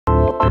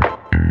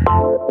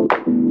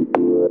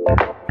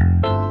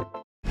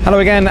Hello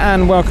again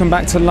and welcome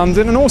back to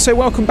London, and also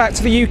welcome back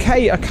to the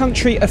UK, a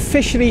country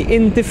officially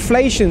in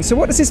deflation. So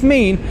what does this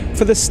mean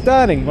for the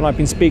sterling? Well, I've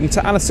been speaking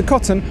to Alistair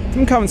Cotton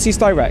from Currencies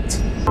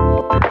Direct.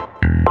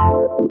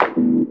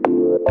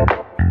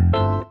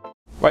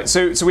 Right,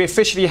 so we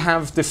officially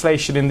have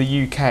deflation in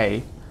the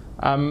UK.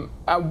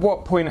 At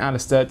what point,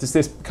 Alistair, does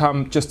this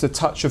become just a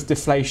touch of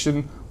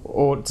deflation,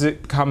 or does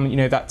it become, you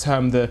know, that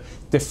term, the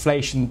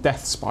deflation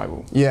death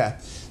spiral? Yeah.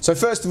 So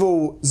first of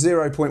all,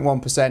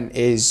 0.1%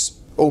 is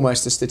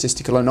almost a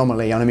statistical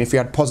anomaly. And I mean, if we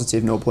had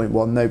positive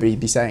 0.1, nobody'd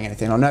be saying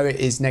anything. I know it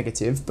is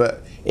negative,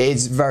 but it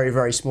is very,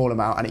 very small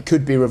amount, and it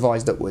could be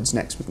revised upwards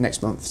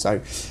next month. So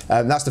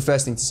that's the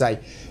first thing to say.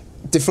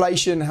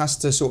 Deflation has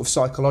to sort of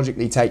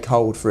psychologically take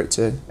hold for it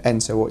to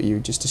enter what you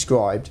just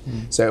described.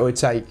 So it would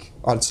take,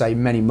 I'd say,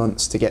 many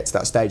months to get to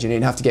that stage, and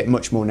it'd have to get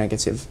much more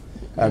negative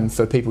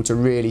for people to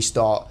really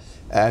start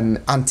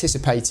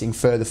anticipating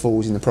further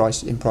falls in the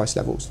price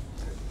levels.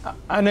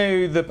 I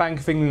know the Bank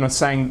of England are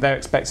saying they're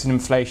expecting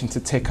inflation to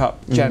tick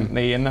up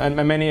gently, and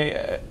many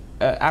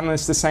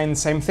analysts are saying the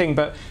same thing,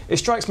 but it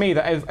strikes me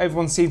that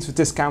everyone seems to have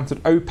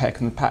discounted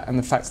OPEC and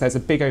the fact that there's a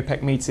big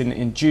OPEC meeting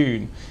in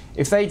June.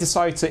 If they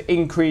decide to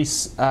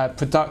increase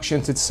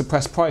production to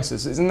suppress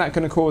prices, isn't that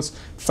going to cause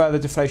further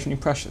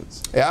deflationary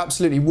pressures? It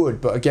absolutely would,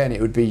 but again,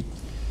 it would be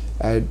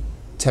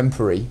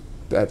temporary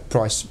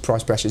price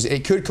pressures.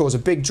 It could cause a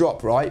big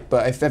drop, right?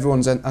 But if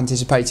everyone's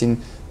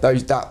anticipating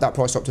that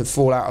price drop to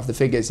fall out of the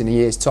figures in a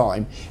year's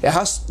time,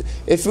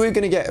 if we're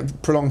going to get a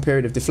prolonged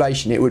period of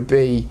deflation, it would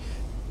be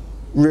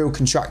real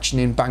contraction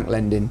in bank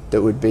lending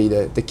that would be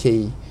the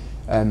key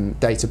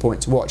data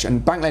point to watch.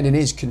 And bank lending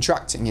is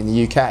contracting in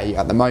the UK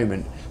at the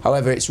moment.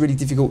 However, it's really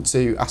difficult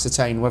to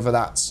ascertain whether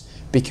that's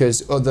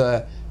because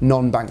other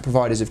non-bank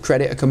providers of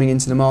credit are coming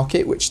into the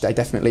market, which they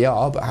definitely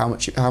are, but how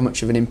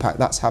much of an impact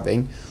that's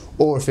having,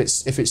 or if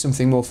it's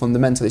something more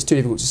fundamental. It's too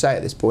difficult to say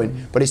at this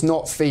point, but it's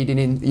not feeding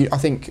in. I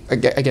think,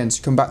 again,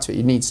 to come back to it,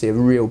 you need to see a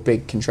real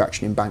big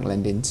contraction in bank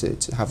lending to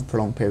have a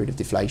prolonged period of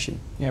deflation.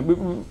 Yeah,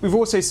 we've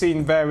also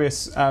seen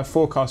various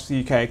forecasts for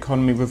the UK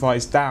economy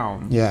revised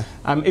down. Yeah.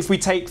 If we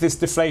take this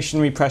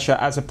deflationary pressure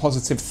as a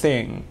positive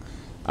thing,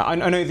 I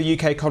know the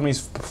UK economy is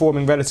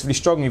performing relatively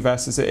strongly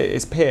versus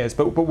its peers,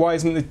 but why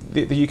isn't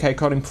the UK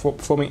economy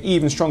performing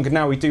even stronger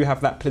now we do have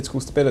that political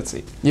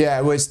stability?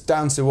 Yeah, well, it's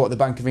down to what the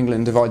Bank of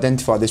England have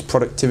identified, this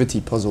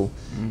productivity puzzle.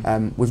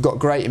 We've got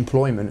great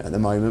employment at the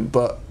moment,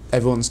 but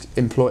everyone's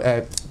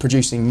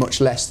producing much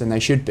less than they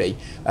should be.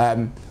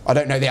 I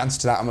don't know the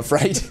answer to that, I'm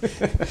afraid.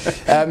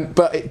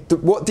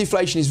 But what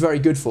deflation is very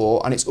good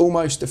for, and it's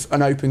almost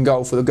an open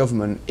goal for the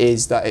government,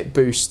 is that it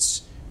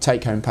boosts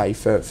take-home pay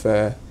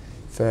for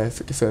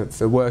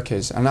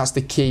workers, and that's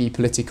the key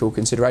political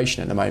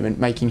consideration at the moment,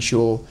 making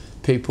sure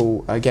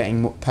people are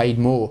getting paid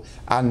more.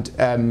 And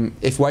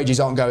if wages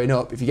aren't going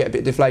up, if you get a bit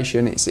of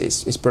deflation,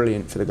 it's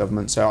brilliant for the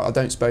government. So I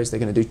don't suppose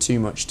they're going to do too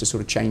much to sort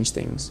of change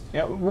things.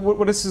 Yeah,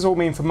 what does this all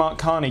mean for Mark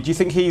Carney? Do you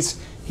think he's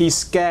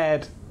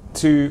scared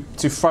to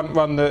front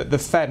run the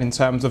Fed in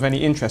terms of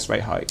any interest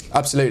rate hike?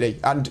 Absolutely,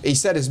 and he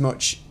said as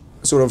much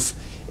sort of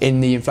in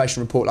the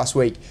inflation report last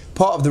week.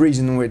 Part of the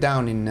reason we're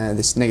down in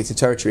this negative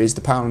territory is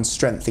the pound's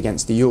strength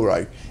against the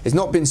euro. It's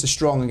not been so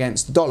strong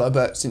against the dollar,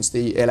 but since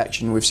the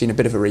election we've seen a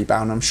bit of a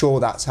rebound. I'm sure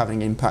that's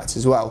having impact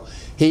as well.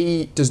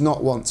 He does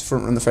not want to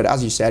front run the Fed,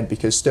 as you said,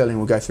 because sterling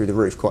will go through the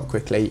roof quite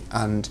quickly,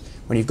 and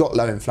when you've got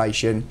low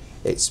inflation,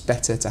 it's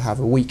better to have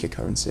a weaker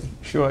currency.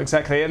 Sure,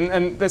 exactly.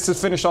 And let's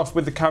just finish off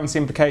with the currency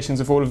implications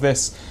of all of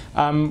this.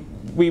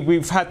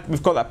 We've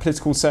got that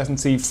political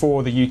certainty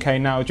for the UK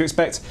now. Do you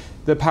expect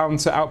the pound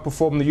to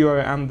outperform the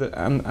euro and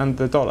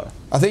the dollar?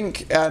 I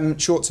think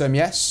short term,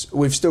 yes.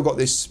 We've still got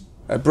this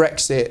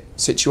Brexit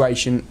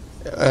situation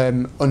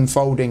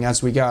unfolding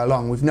as we go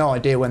along. We've no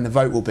idea when the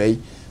vote will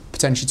be,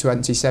 potentially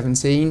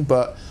 2017,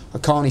 but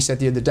Carney said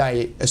the other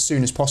day as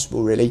soon as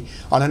possible, really.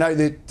 And I know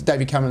that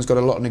David Cameron's got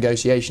a lot of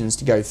negotiations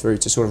to go through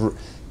to sort of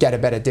get a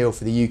better deal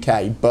for the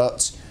UK,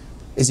 but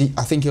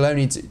I think he'll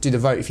only do the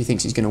vote if he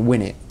thinks he's going to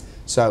win it.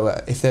 So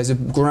if there's a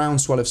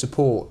groundswell of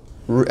support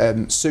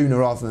sooner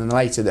rather than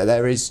later, that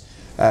there is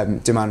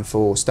demand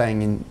for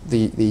staying in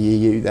the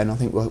EU, then I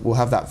think we'll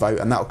have that vote,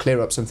 and that'll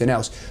clear up something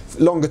else.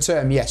 Longer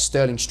term, yes,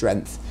 sterling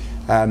strength.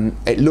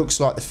 It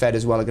looks like the Fed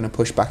as well are going to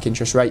push back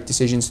interest rate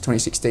decisions for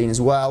 2016 as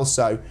well,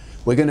 so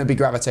we're going to be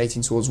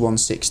gravitating towards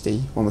 160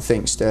 when we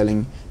think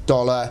sterling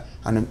dollar,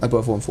 and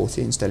above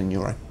 140 in sterling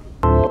euro.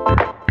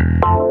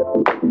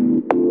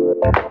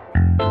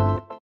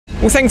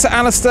 Well, thanks to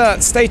Alistair.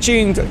 Stay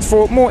tuned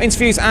for more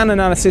interviews and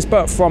analysis,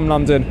 but from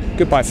London,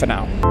 goodbye for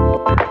now.